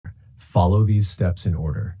Follow these steps in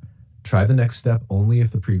order. Try the next step only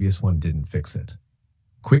if the previous one didn't fix it.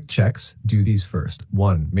 Quick checks, do these first.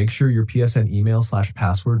 1. Make sure your PSN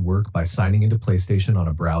email/password work by signing into PlayStation on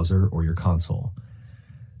a browser or your console.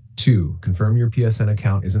 2. Confirm your PSN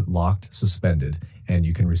account isn't locked, suspended, and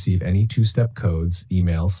you can receive any two-step codes,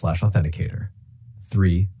 email/authenticator.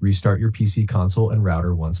 3. Restart your PC console and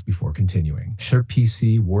router once before continuing. Share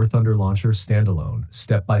PC War Thunder launcher standalone.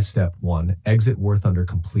 Step by step. 1. Exit War Thunder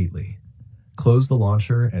completely. Close the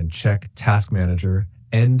launcher and check Task Manager.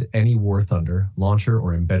 End any War Thunder, launcher,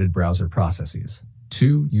 or embedded browser processes.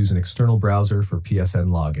 2. Use an external browser for PSN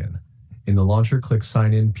login. In the launcher, click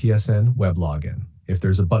Sign in PSN Web Login. If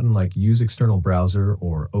there's a button like Use External Browser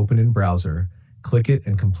or Open in Browser, click it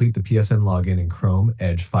and complete the PSN login in Chrome,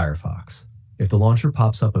 Edge, Firefox. If the launcher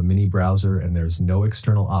pops up a mini browser and there's no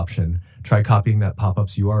external option, try copying that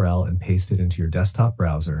pop-up's URL and paste it into your desktop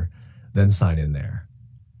browser, then sign in there.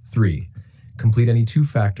 3. Complete any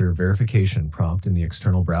two-factor verification prompt in the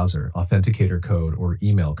external browser, authenticator code or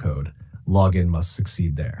email code. Login must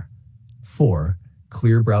succeed there. 4.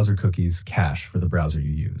 Clear browser cookies, cache for the browser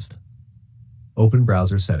you used. Open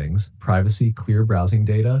browser settings, privacy, clear browsing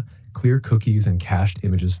data, clear cookies and cached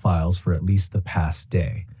images files for at least the past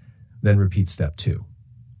day. Then repeat step 2.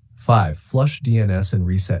 5. Flush DNS and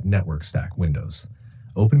reset network stack Windows.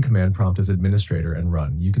 Open command prompt as administrator and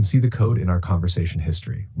run. You can see the code in our conversation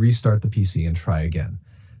history. Restart the PC and try again.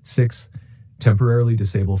 6. Temporarily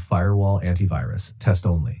disable Firewall antivirus, test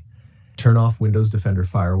only. Turn off Windows Defender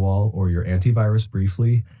Firewall or your antivirus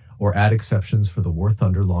briefly, or add exceptions for the War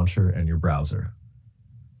Thunder launcher and your browser.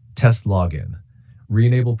 Test login.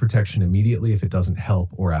 Re-enable protection immediately if it doesn't help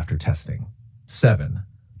or after testing. 7.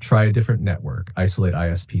 Try a different network, isolate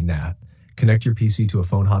ISP NAT. Connect your PC to a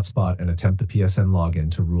phone hotspot and attempt the PSN login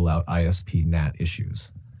to rule out ISP NAT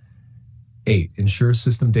issues. 8. Ensure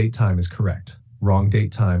system date time is correct. Wrong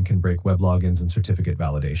date time can break web logins and certificate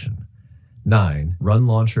validation. 9. Run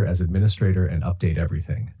launcher as administrator and update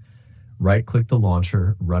everything. Right-click the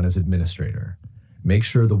launcher, run as administrator. Make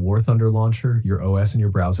sure the War Thunder launcher, your OS, and your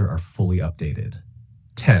browser are fully updated.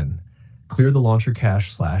 10. Clear the launcher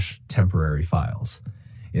cache/temporary files.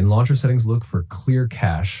 In launcher settings, look for Clear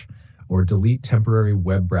Cache or delete temporary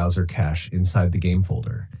web browser cache inside the game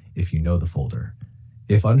folder, if you know the folder.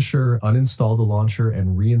 If unsure, uninstall the launcher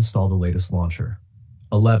and reinstall the latest launcher.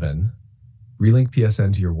 11. Relink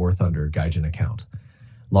PSN to your War Thunder Gaijin account.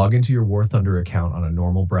 Log into your War Thunder account on a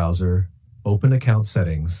normal browser, open account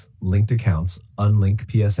settings, linked accounts, unlink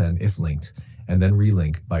PSN if linked, and then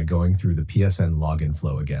relink by going through the PSN login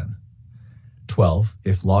flow again. 12.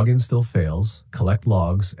 If login still fails, collect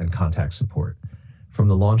logs and contact support. From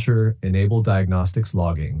the launcher, enable diagnostics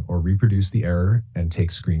logging or reproduce the error and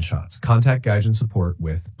take screenshots. Contact Gaijin support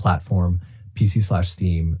with platform,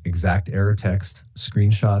 PC/Steam, exact error text,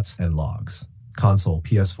 screenshots, and logs. Console,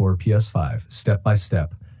 PS4, PS5, step by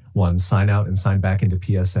step. 1. Sign out and sign back into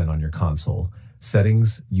PSN on your console.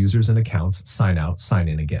 Settings, users and accounts, sign out, sign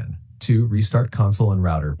in again. 2. Restart console and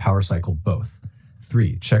router, power cycle both.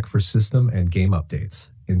 3. Check for system and game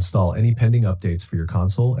updates. Install any pending updates for your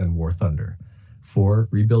console and War Thunder. 4.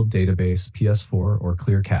 Rebuild database, PS4 or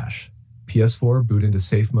clear cache. PS4, boot into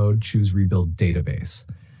safe mode, choose rebuild database.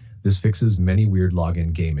 This fixes many weird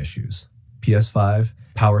login game issues. PS5,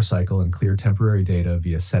 power cycle and clear temporary data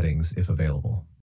via settings if available.